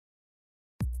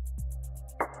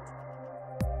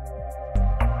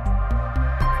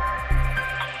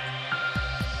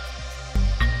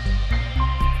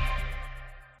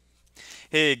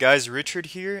Hey guys, Richard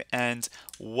here, and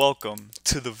welcome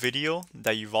to the video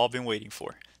that you've all been waiting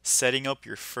for, setting up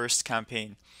your first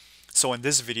campaign. So in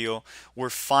this video, we're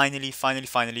finally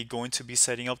going to be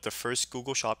setting up the first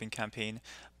Google Shopping campaign.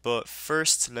 But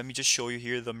first, let me just show you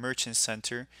here the Merchant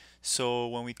Center. So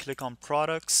when we click on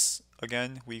products,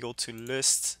 again, we go to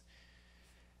list.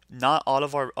 Not all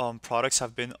of our products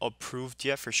have been approved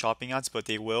yet for shopping ads, but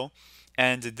they will.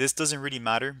 And this doesn't really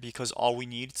matter because all we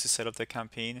need to set up the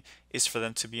campaign is for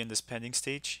them to be in this pending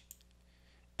stage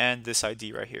and this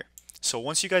ID right here. So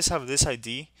once you guys have this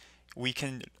ID, we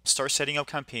can start setting up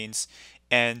campaigns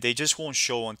and they just won't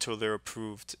show until they're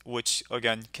approved, which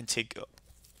again can take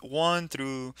 1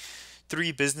 through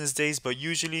 3 business days, but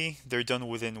usually they're done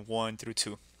within 1 through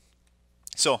 2.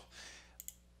 So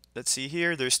let's see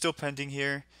here, they're still pending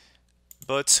here.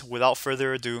 But without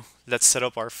further ado, let's set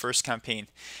up our first campaign.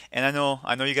 And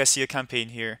I know you guys see a campaign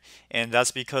here, and that's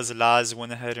because Laz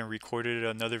went ahead and recorded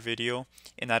another video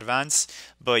in advance.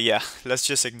 But yeah, let's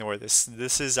just ignore this.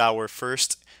 This is our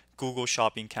first Google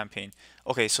Shopping campaign.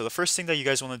 Okay, so the first thing that you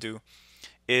guys want to do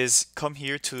is come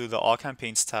here to the All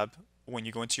Campaigns tab when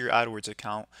you go into your AdWords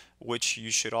account, which you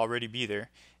should already be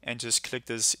there, and just click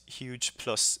this huge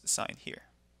plus sign here.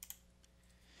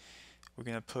 We're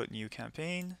gonna put new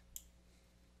campaign.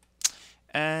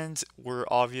 And we're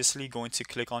obviously going to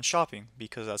click on shopping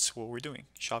because that's what we're doing,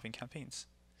 shopping campaigns.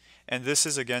 And this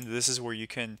is where you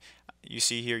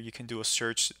see here, you can do a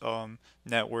search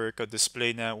network, a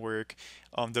display network.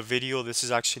 The video, this is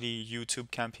actually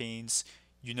YouTube campaigns.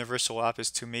 Universal app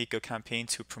is to make a campaign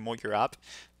to promote your app,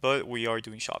 but we are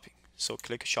doing shopping. So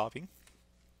click shopping.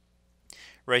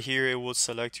 Right here, it will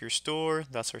select your store.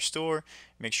 That's our store.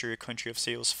 Make sure your country of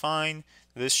sale is fine.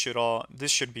 This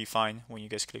should be fine when you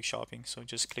guys click shopping. So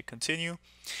just click continue.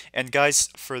 And guys,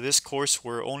 for this course,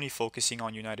 we're only focusing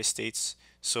on United States.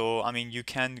 So I mean, you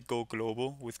can go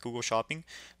global with Google Shopping,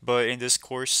 but in this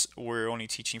course, we're only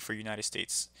teaching for United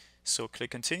States. So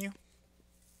click continue.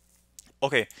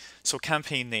 Okay, so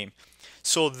campaign name.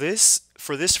 So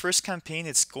for this first campaign,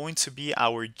 it's going to be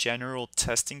our general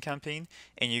testing campaign,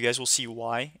 and you guys will see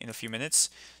why in a few minutes.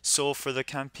 So for the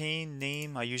campaign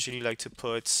name, I usually like to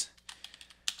put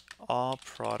all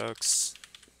products.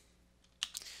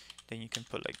 Then you can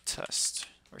put like test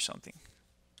or something.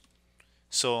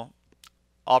 So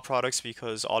all products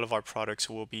because all of our products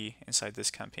will be inside this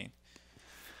campaign.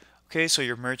 Okay, so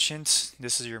your merchant,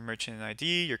 this is your merchant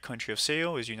ID, your country of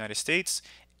sale is United States.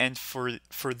 And for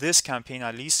this campaign,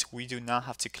 at least, we do not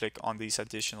have to click on these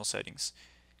additional settings.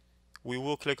 We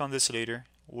will click on this later.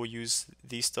 We'll use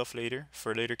these stuff later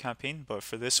for a later campaign, but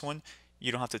for this one,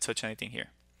 you don't have to touch anything here.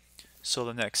 So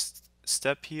the next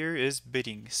step here is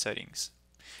bidding settings.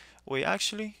 Wait,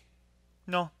 actually,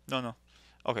 no.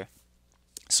 Okay,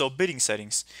 so bidding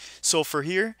settings. So for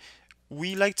here,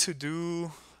 we like to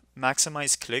do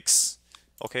maximize clicks,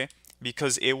 okay?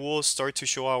 Because it will start to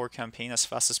show our campaign as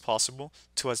fast as possible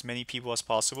to as many people as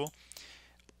possible.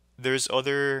 There's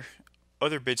other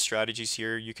bid strategies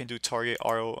here. You can do target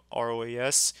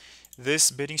ROAS. This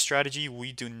bidding strategy,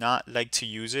 we do not like to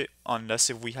use it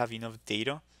unless if we have enough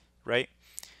data, right?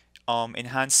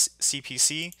 Enhanced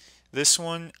CPC. This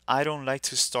one I don't like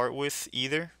to start with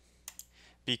either,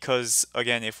 because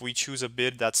again, if we choose a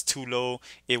bid that's too low,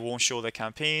 it won't show the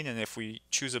campaign, and if we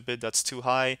choose a bid that's too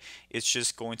high, it's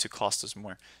just going to cost us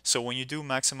more. So when you do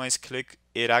maximize click,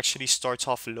 it actually starts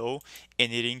off low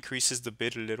and it increases the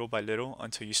bid little by little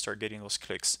until you start getting those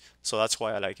clicks. So that's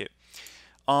why I like it.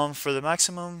 For the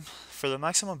maximum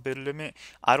bid limit,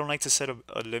 I don't like to set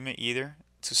a limit either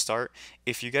to start.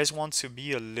 If you guys want to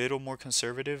be a little more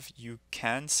conservative, you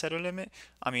can set a limit.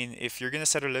 I mean, if you're gonna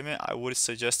set a limit, I would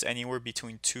suggest anywhere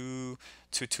between $2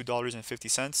 to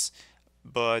 $2.50,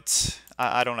 but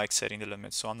I don't like setting the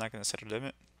limit, so I'm not gonna set a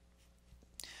limit.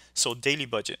 So daily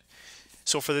budget.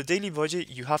 So for the daily budget,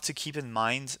 you have to keep in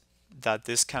mind that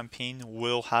this campaign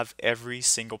will have every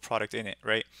single product in it,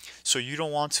 right? So you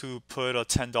don't want to put a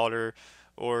 $10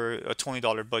 or a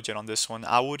 $20 budget on this one.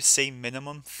 I would say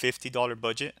minimum $50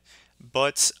 budget,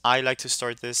 but I like to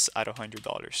start this at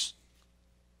 $100.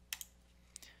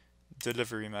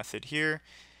 Delivery method here.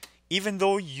 Even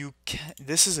though you can,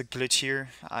 this is a glitch here.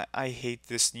 I hate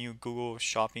this new Google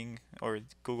Shopping or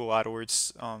Google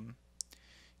AdWords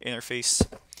interface.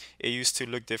 It used to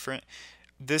look different.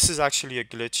 This is actually a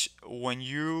glitch. When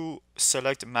you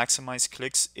select maximize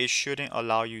clicks, it shouldn't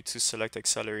allow you to select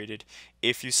accelerated.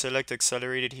 If you select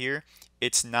accelerated here,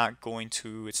 it's not going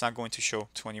to show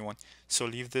 21. So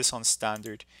leave this on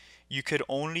standard. You could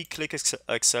only click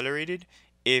accelerated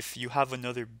if you have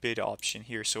another bid option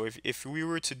here. So if we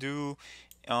were to do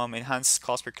enhanced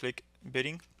cost per click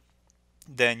bidding,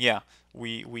 then yeah,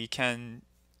 we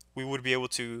would be able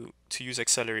to use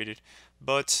accelerated,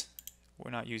 but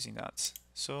we're not using that.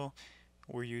 So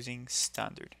we're using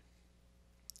standard.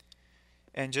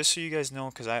 And just so you guys know,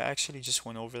 because I actually just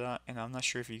went over that, and I'm not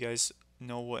sure if you guys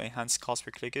know what enhanced cost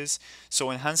per click is.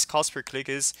 So enhanced cost per click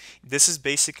is, this is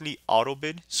basically auto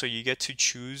bid, so you get to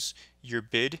choose your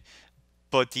bid,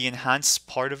 but the enhanced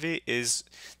part of it is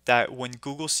that when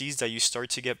Google sees that you start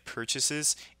to get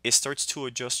purchases, it starts to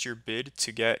adjust your bid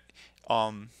to get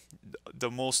um the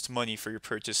most money for your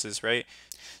purchases, right?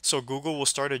 So Google will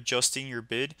start adjusting your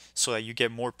bid so that you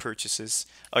get more purchases.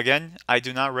 Again, I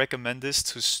do not recommend this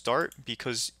to start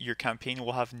because your campaign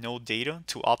will have no data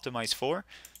to optimize for.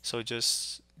 So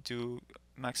just do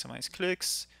maximize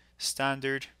clicks,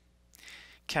 standard,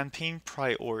 campaign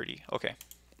priority. Okay,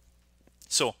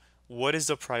 so what is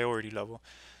the priority level?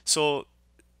 So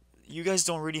you guys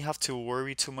don't really have to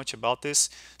worry too much about this.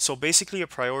 So basically a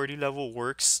priority level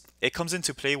works, it comes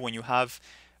into play when you have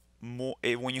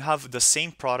when you have the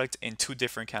same product in two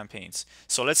different campaigns.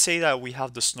 So let's say that we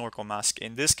have the snorkel mask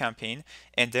in this campaign,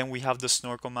 and then we have the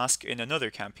snorkel mask in another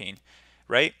campaign,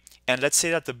 right? And let's say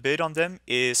that the bid on them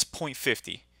is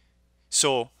 0.50.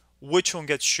 So which one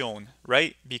gets shown,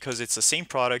 right? Because it's the same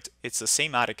product, it's the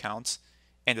same ad account,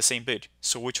 and the same bid.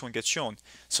 So which one gets shown?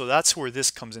 So that's where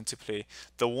this comes into play.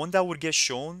 The one that would get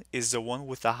shown is the one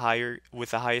with the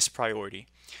highest priority.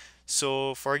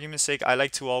 So for argument's sake, I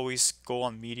like to always go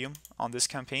on medium on this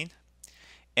campaign,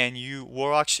 and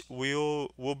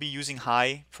we'll be using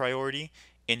high priority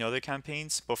in other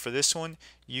campaigns, but for this one,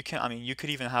 I mean, you could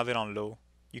even have it on low.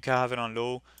 You can have it on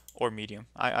low or medium.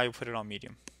 I put it on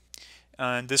medium.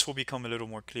 And this will become a little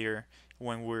more clear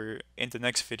when we're in the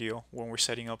next video, when we're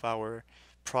setting up our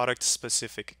product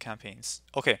specific campaigns.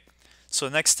 Okay, so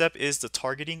the next step is the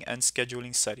targeting and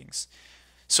scheduling settings.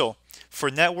 So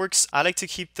for networks, I like to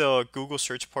keep the Google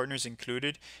search partners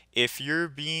included. If you're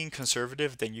being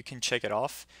conservative, then you can check it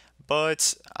off.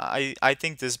 But I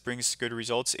think this brings good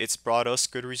results. It's brought us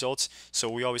good results, so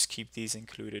we always keep these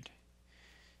included.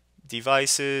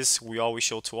 Devices, we always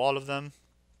show to all of them.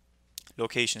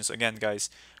 Locations, again, guys,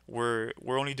 we're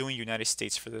only doing United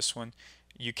States for this one.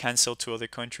 You can sell to other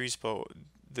countries, but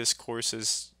this course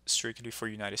is strictly for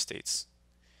United States.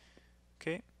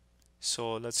 Okay.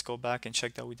 So let's go back and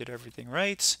check that we did everything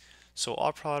right. So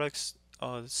all products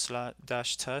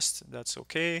dash test, that's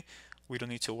okay. We don't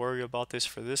need to worry about this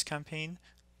for this campaign.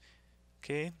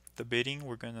 Okay, the bidding,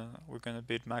 we're gonna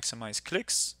bid maximize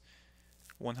clicks,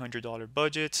 $100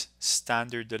 budget,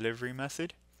 standard delivery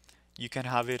method. You can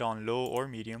have it on low or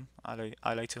medium.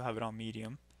 I like to have it on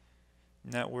medium.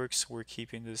 Networks, we're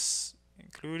keeping this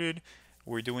included.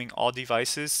 We're doing all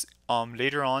devices.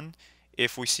 Later on,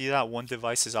 if we see that one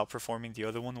device is outperforming the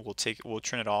other one, we'll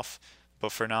turn it off.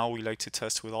 But for now, we like to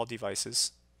test with all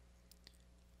devices.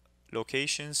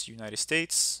 Locations, United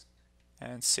States,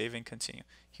 and save and continue.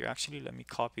 Here, actually, let me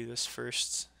copy this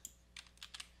first.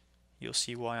 You'll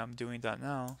see why I'm doing that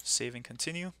now. Save and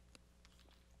continue.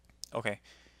 Okay,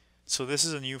 so this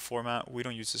is a new format. We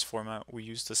don't use this format. We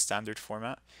use the standard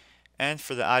format. And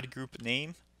for the ad group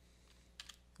name,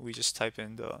 we just type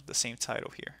in the same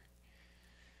title here.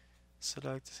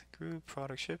 Select group,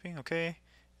 product shipping, okay.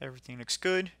 Everything looks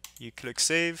good. You click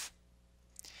save.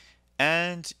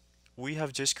 And we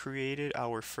have just created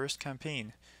our first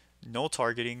campaign. No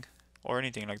targeting or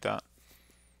anything like that.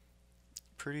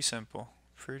 Pretty simple.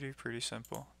 Pretty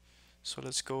simple. So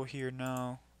let's go here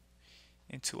now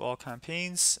into all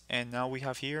campaigns. And now we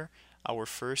have here our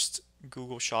first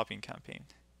Google Shopping campaign.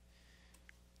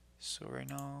 So right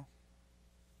now,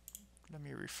 let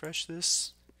me refresh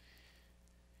this.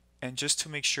 And just to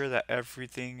make sure that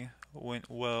everything went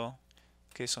well,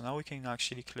 okay, so now we can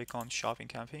actually click on shopping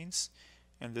campaigns,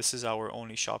 and this is our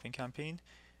only shopping campaign.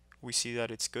 We see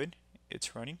that it's good,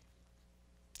 it's running.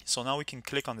 So now we can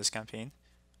click on this campaign,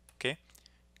 okay?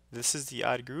 This is the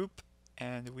ad group,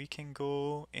 and we can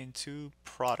go into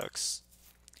products.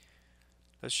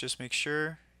 Let's just make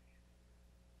sure.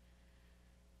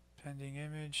 Pending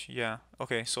image, yeah,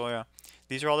 okay, so yeah,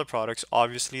 these are all the products.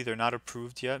 Obviously, they're not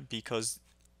approved yet because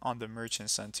on the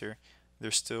Merchant Center, they're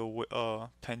still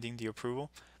pending the approval.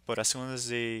 But as soon as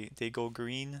they go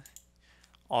green,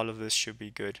 all of this should be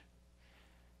good.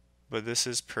 But this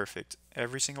is perfect.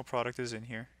 Every single product is in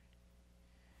here.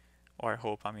 Or I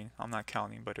hope, I mean, I'm not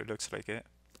counting, but it looks like it.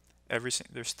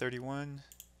 There's 31.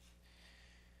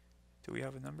 Do we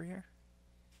have a number here?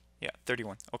 Yeah,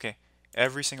 31. Okay,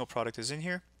 every single product is in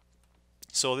here.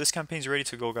 So this campaign is ready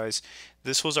to go, guys.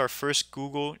 This was our first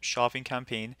Google Shopping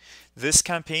campaign. This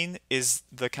campaign is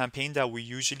the campaign that we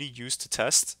usually use to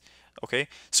test. Okay,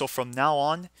 so from now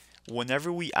on,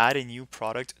 whenever we add a new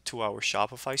product to our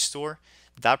Shopify store,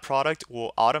 that product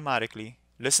will automatically,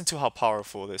 listen to how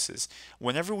powerful this is.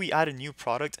 Whenever we add a new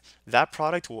product, that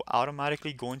product will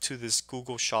automatically go into this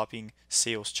Google Shopping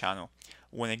sales channel.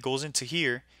 When it goes into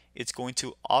here, it's going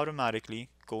to automatically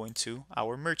go into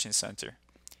our merchant center.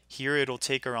 Here it'll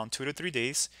take around 2 to 3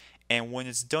 days, and when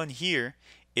it's done here,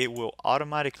 it will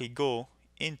automatically go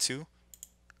into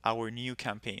our new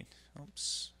campaign.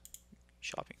 Oops,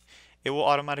 shopping. It will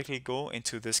automatically go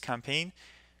into this campaign,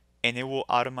 and it will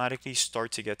automatically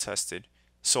start to get tested.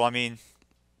 So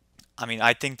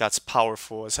I think that's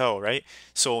powerful as hell, right?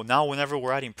 So now whenever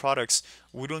we're adding products,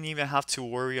 we don't even have to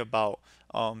worry about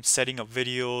setting up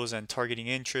videos and targeting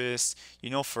interest,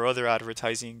 for other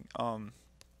advertising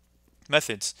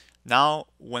methods. Now,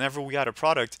 whenever we add a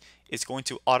product, it's going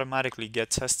to automatically get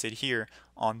tested here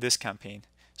on this campaign.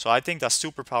 So I think that's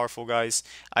super powerful, guys.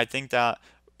 I think that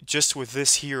just with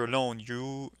this here alone,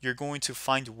 you're going to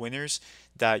find winners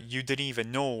that you didn't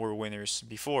even know were winners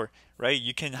before, right?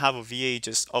 You can have a VA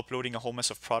just uploading a whole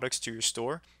mess of products to your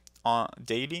store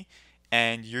daily,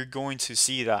 and you're going to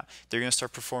see that they're going to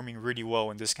start performing really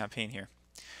well in this campaign here.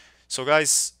 So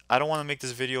guys, I don't want to make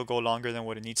this video go longer than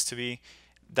what it needs to be.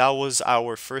 That was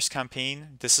our first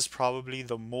campaign. This is probably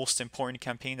the most important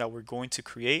campaign that we're going to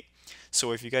create.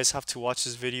 So if you guys have to watch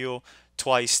this video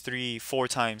twice, 3, 4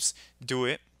 times, do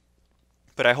it.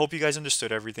 But I hope you guys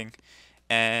understood everything.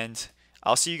 And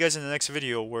I'll see you guys in the next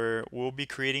video where we'll be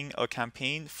creating a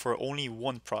campaign for only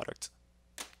one product.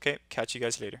 Okay, catch you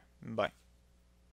guys later. Bye.